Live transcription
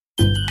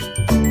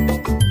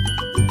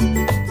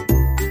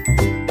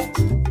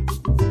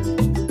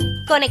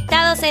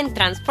Conectados en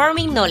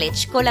Transforming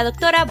Knowledge con la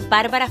doctora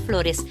Bárbara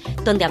Flores,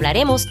 donde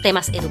hablaremos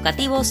temas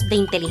educativos de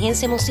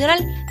inteligencia emocional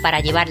para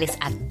llevarles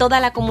a toda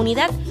la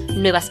comunidad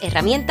nuevas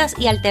herramientas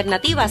y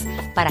alternativas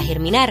para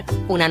germinar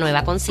una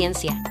nueva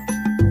conciencia.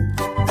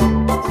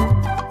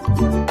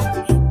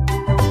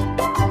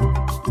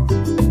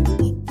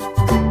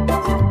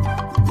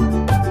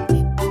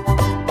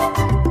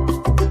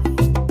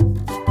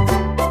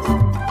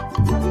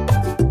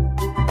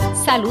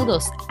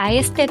 Saludos a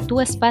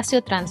tu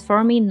espacio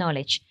Transforming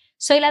Knowledge.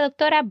 Soy la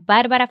doctora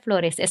Bárbara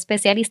Flores,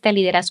 especialista en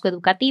liderazgo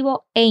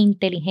educativo e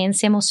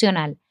inteligencia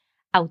emocional,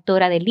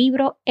 autora del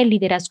libro El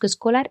liderazgo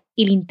escolar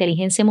y la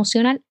inteligencia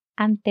emocional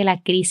ante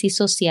la crisis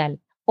social.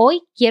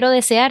 Hoy quiero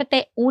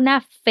desearte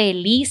una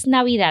feliz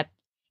Navidad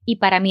y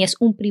para mí es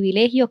un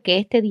privilegio que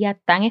este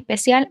día tan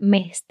especial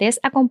me estés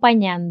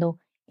acompañando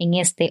en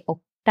este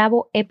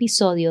octavo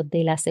episodio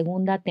de la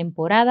segunda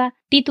temporada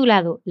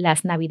titulado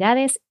Las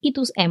Navidades y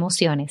tus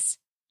emociones.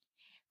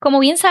 Como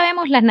bien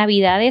sabemos, las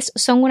Navidades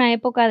son una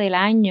época del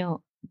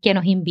año que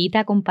nos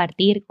invita a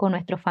compartir con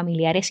nuestros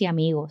familiares y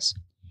amigos.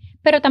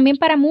 Pero también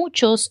para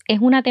muchos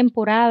es una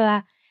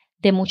temporada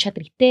de mucha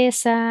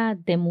tristeza,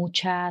 de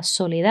mucha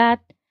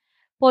soledad,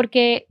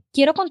 porque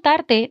quiero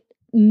contarte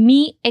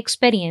mi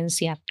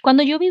experiencia.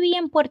 Cuando yo vivía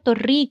en Puerto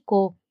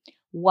Rico,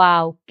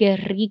 wow, qué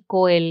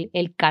rico el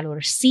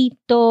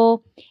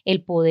calorcito,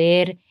 el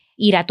poder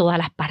ir a todas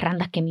las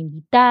parrandas que me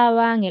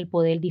invitaban, el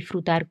poder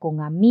disfrutar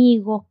con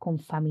amigos, con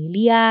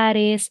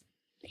familiares.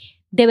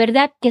 De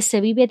verdad que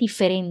se vive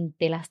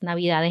diferente las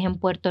Navidades en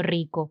Puerto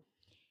Rico.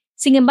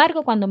 Sin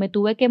embargo, cuando me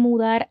tuve que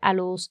mudar a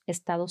los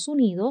Estados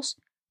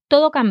Unidos,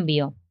 todo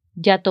cambió.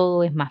 Ya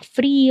todo es más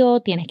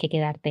frío, tienes que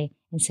quedarte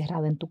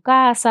encerrado en tu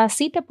casa.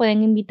 Sí te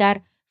pueden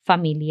invitar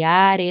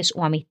familiares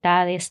o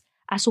amistades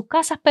a sus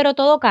casas, pero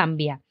todo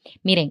cambia.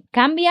 Miren,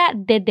 cambia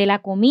desde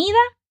la comida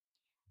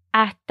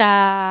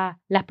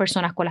hasta las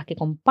personas con las que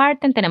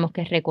comparten. Tenemos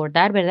que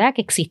recordar, ¿verdad?,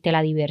 que existe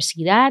la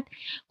diversidad.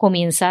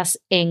 Comienzas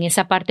en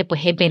esa parte,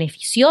 pues es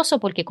beneficioso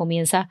porque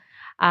comienzas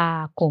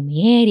a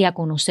comer y a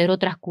conocer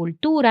otras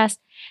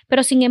culturas,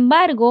 pero sin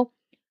embargo,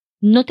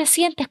 no te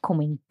sientes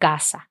como en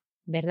casa,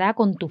 ¿verdad?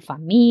 Con tu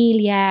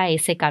familia,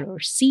 ese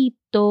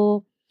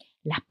calorcito,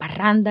 las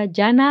parrandas,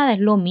 ya nada es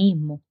lo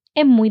mismo.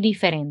 Es muy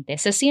diferente,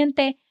 se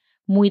siente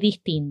muy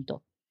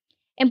distinto.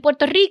 En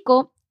Puerto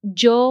Rico,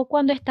 yo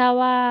cuando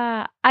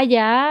estaba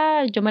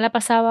allá, yo me la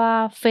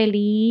pasaba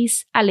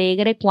feliz,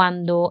 alegre,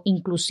 cuando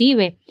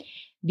inclusive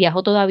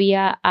viajo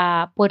todavía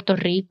a Puerto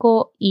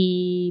Rico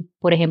y,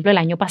 por ejemplo, el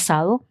año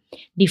pasado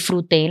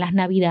disfruté las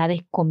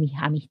Navidades con mis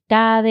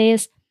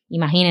amistades,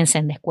 imagínense,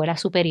 en la escuela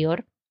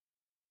superior,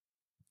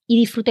 y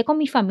disfruté con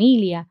mi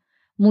familia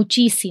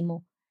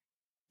muchísimo.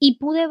 Y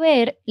pude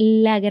ver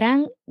la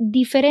gran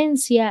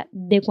diferencia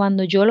de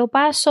cuando yo lo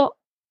paso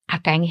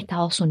acá en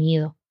Estados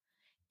Unidos,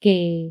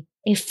 que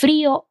es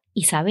frío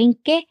y ¿saben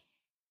qué?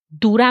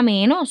 Dura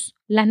menos.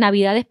 Las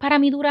Navidades para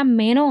mí duran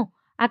menos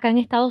acá en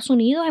Estados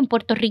Unidos. En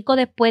Puerto Rico,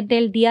 después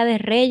del Día de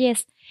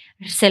Reyes,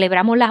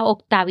 celebramos las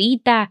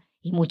octavitas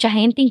y mucha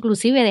gente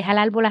inclusive deja el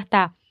árbol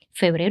hasta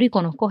febrero y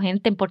conozco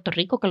gente en Puerto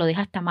Rico que lo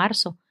deja hasta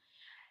marzo.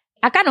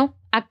 Acá no,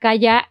 acá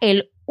ya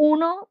el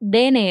 1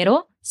 de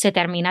enero se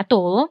termina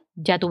todo,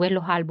 ya tú ves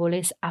los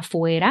árboles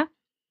afuera.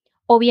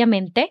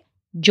 Obviamente,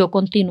 yo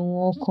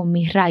continúo con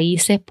mis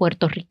raíces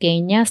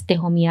puertorriqueñas,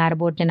 dejo mi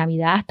árbol de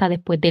Navidad hasta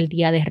después del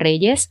Día de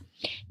Reyes.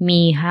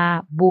 Mi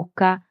hija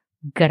busca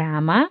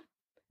grama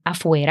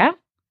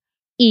afuera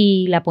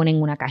y la pone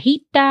en una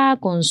cajita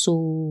con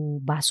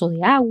su vaso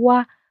de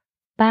agua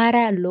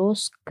para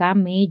los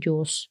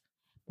camellos,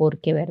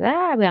 porque,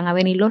 ¿verdad? Van a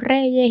venir los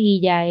reyes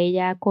y ya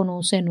ella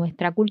conoce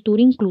nuestra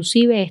cultura,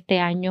 inclusive este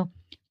año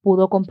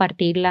pudo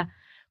compartirla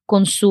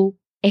con su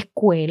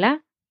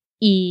escuela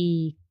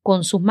y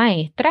con sus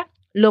maestras,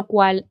 lo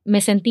cual me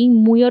sentí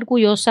muy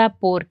orgullosa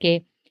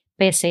porque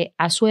pese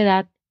a su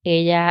edad,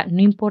 ella,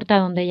 no importa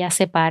dónde ella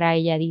se para,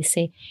 ella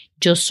dice,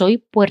 yo soy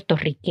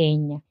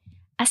puertorriqueña.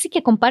 Así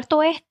que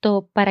comparto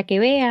esto para que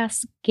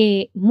veas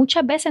que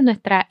muchas veces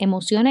nuestras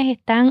emociones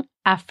están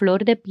a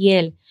flor de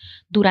piel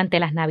durante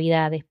las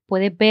Navidades.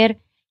 Puedes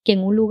ver que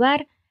en un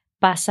lugar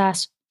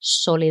pasas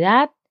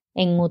soledad,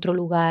 en otro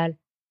lugar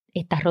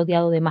estás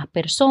rodeado de más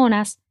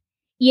personas.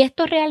 Y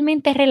esto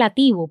realmente es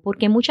relativo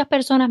porque muchas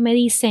personas me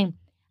dicen,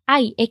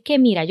 ay, es que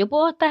mira, yo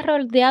puedo estar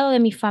rodeado de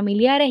mis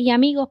familiares y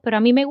amigos, pero a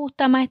mí me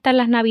gusta más estar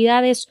las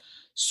Navidades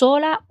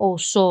sola o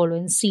solo,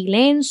 en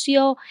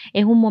silencio,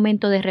 es un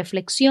momento de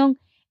reflexión.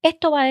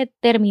 Esto va a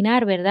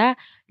determinar, ¿verdad?,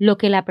 lo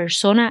que la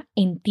persona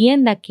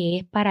entienda que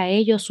es para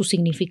ellos su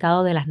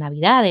significado de las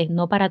Navidades.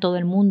 No para todo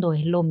el mundo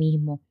es lo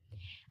mismo.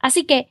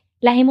 Así que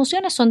las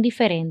emociones son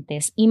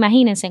diferentes.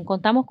 Imagínense,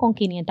 contamos con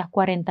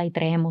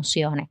 543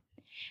 emociones.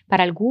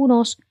 Para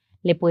algunos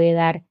le puede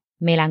dar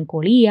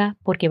melancolía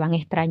porque van a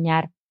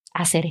extrañar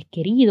a seres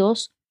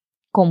queridos,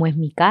 como es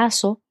mi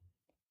caso,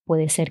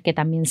 puede ser que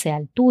también sea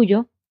el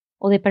tuyo,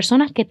 o de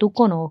personas que tú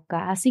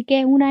conozcas. Así que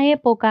es una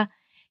época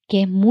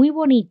que es muy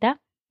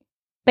bonita,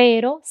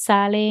 pero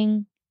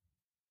salen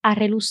a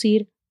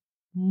relucir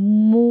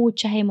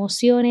muchas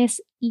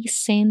emociones y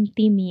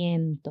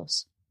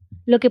sentimientos.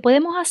 Lo que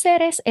podemos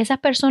hacer es, esas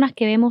personas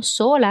que vemos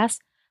solas,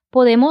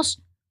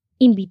 podemos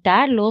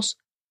invitarlos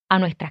a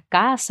nuestras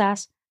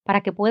casas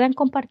para que puedan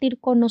compartir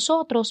con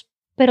nosotros,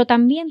 pero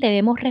también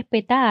debemos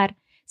respetar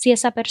si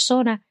esa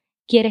persona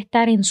quiere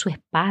estar en su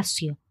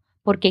espacio,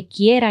 porque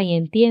quiera y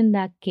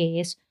entienda que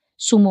es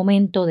su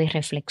momento de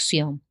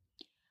reflexión.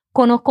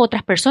 Conozco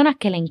otras personas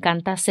que le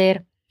encanta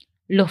hacer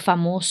los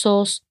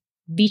famosos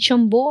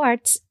vision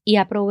boards y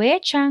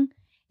aprovechan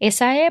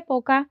esa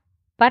época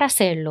para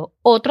hacerlo.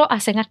 Otros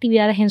hacen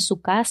actividades en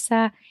su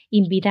casa,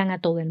 invitan a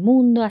todo el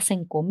mundo,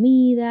 hacen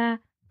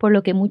comida, por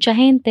lo que mucha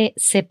gente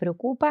se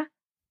preocupa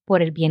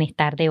por el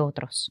bienestar de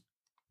otros.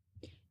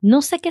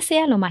 No sé qué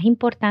sea lo más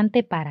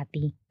importante para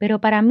ti,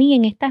 pero para mí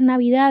en estas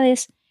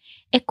Navidades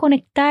es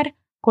conectar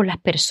con las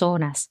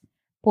personas,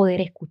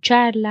 poder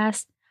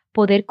escucharlas,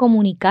 poder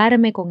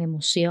comunicarme con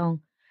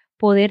emoción,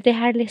 poder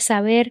dejarles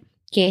saber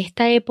que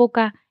esta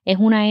época es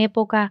una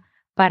época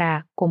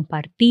para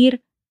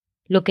compartir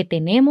lo que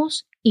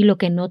tenemos y lo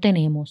que no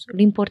tenemos.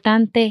 Lo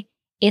importante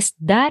es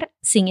dar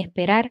sin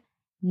esperar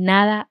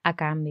nada a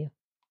cambio.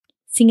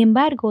 Sin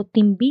embargo, te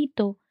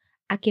invito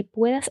a que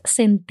puedas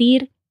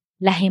sentir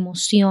las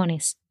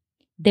emociones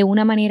de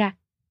una manera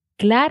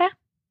clara,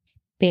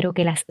 pero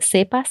que las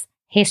sepas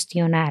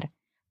gestionar,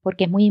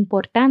 porque es muy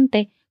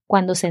importante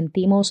cuando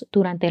sentimos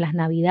durante las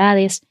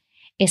Navidades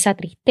esa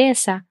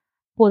tristeza,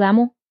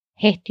 podamos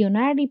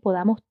gestionar y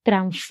podamos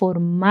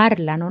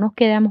transformarla, no nos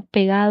quedamos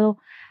pegados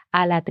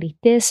a la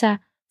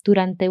tristeza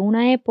durante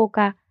una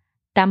época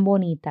tan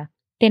bonita.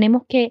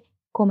 Tenemos que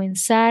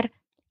comenzar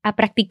a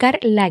practicar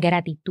la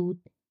gratitud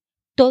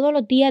todos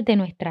los días de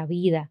nuestra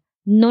vida,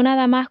 no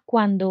nada más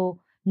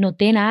cuando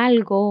noten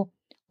algo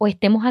o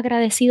estemos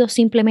agradecidos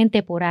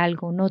simplemente por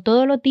algo. No,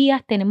 todos los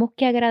días tenemos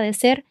que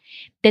agradecer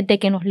desde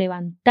que nos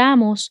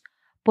levantamos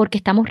porque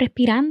estamos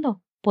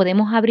respirando.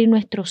 Podemos abrir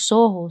nuestros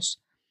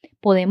ojos,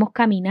 podemos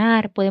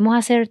caminar, podemos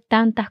hacer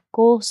tantas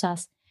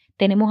cosas.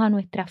 Tenemos a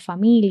nuestra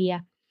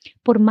familia.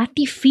 Por más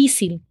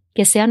difícil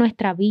que sea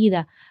nuestra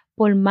vida,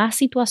 por más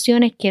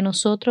situaciones que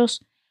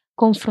nosotros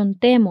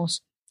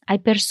confrontemos, hay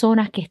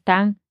personas que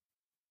están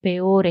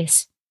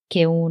peores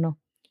que uno.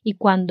 Y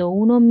cuando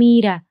uno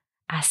mira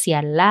hacia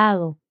el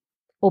lado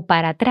o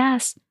para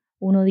atrás,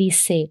 uno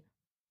dice,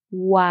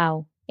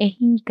 wow, es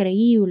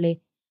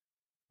increíble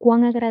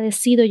cuán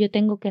agradecido yo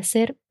tengo que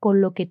ser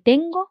con lo que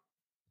tengo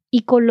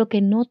y con lo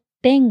que no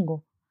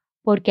tengo,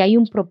 porque hay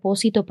un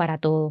propósito para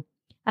todo.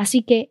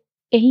 Así que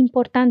es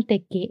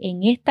importante que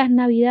en estas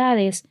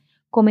Navidades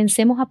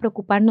comencemos a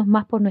preocuparnos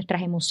más por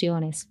nuestras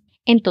emociones.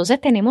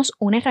 Entonces tenemos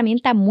una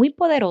herramienta muy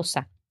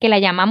poderosa que la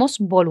llamamos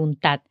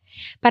voluntad,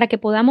 para que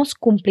podamos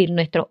cumplir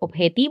nuestros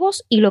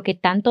objetivos y lo que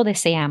tanto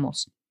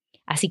deseamos.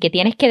 Así que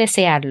tienes que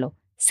desearlo,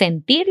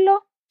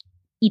 sentirlo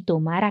y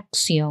tomar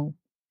acción.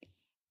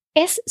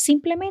 Es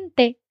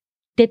simplemente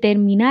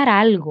determinar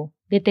algo,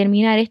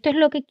 determinar esto es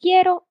lo que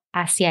quiero,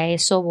 hacia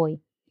eso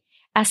voy.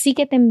 Así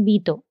que te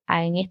invito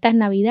en estas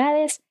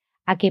Navidades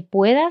a que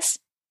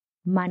puedas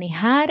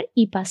manejar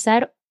y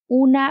pasar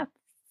una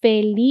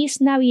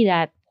feliz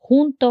Navidad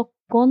junto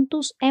con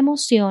tus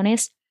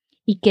emociones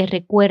y que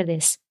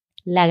recuerdes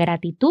la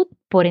gratitud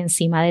por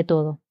encima de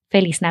todo.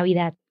 Feliz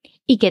Navidad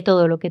y que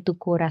todo lo que tu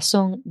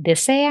corazón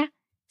desea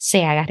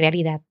se haga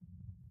realidad.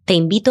 Te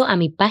invito a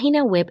mi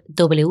página web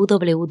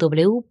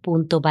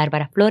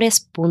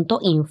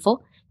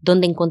www.barbaraflores.info,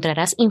 donde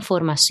encontrarás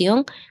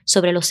información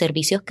sobre los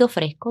servicios que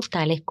ofrezco,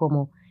 tales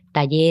como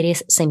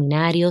talleres,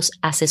 seminarios,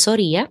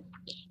 asesoría,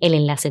 el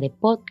enlace de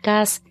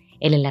podcast,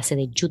 el enlace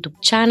de YouTube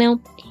channel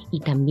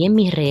y también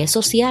mis redes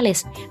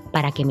sociales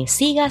para que me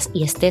sigas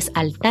y estés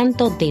al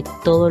tanto de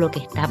todo lo que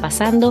está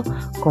pasando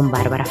con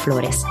Bárbara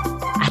Flores.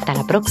 Hasta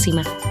la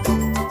próxima.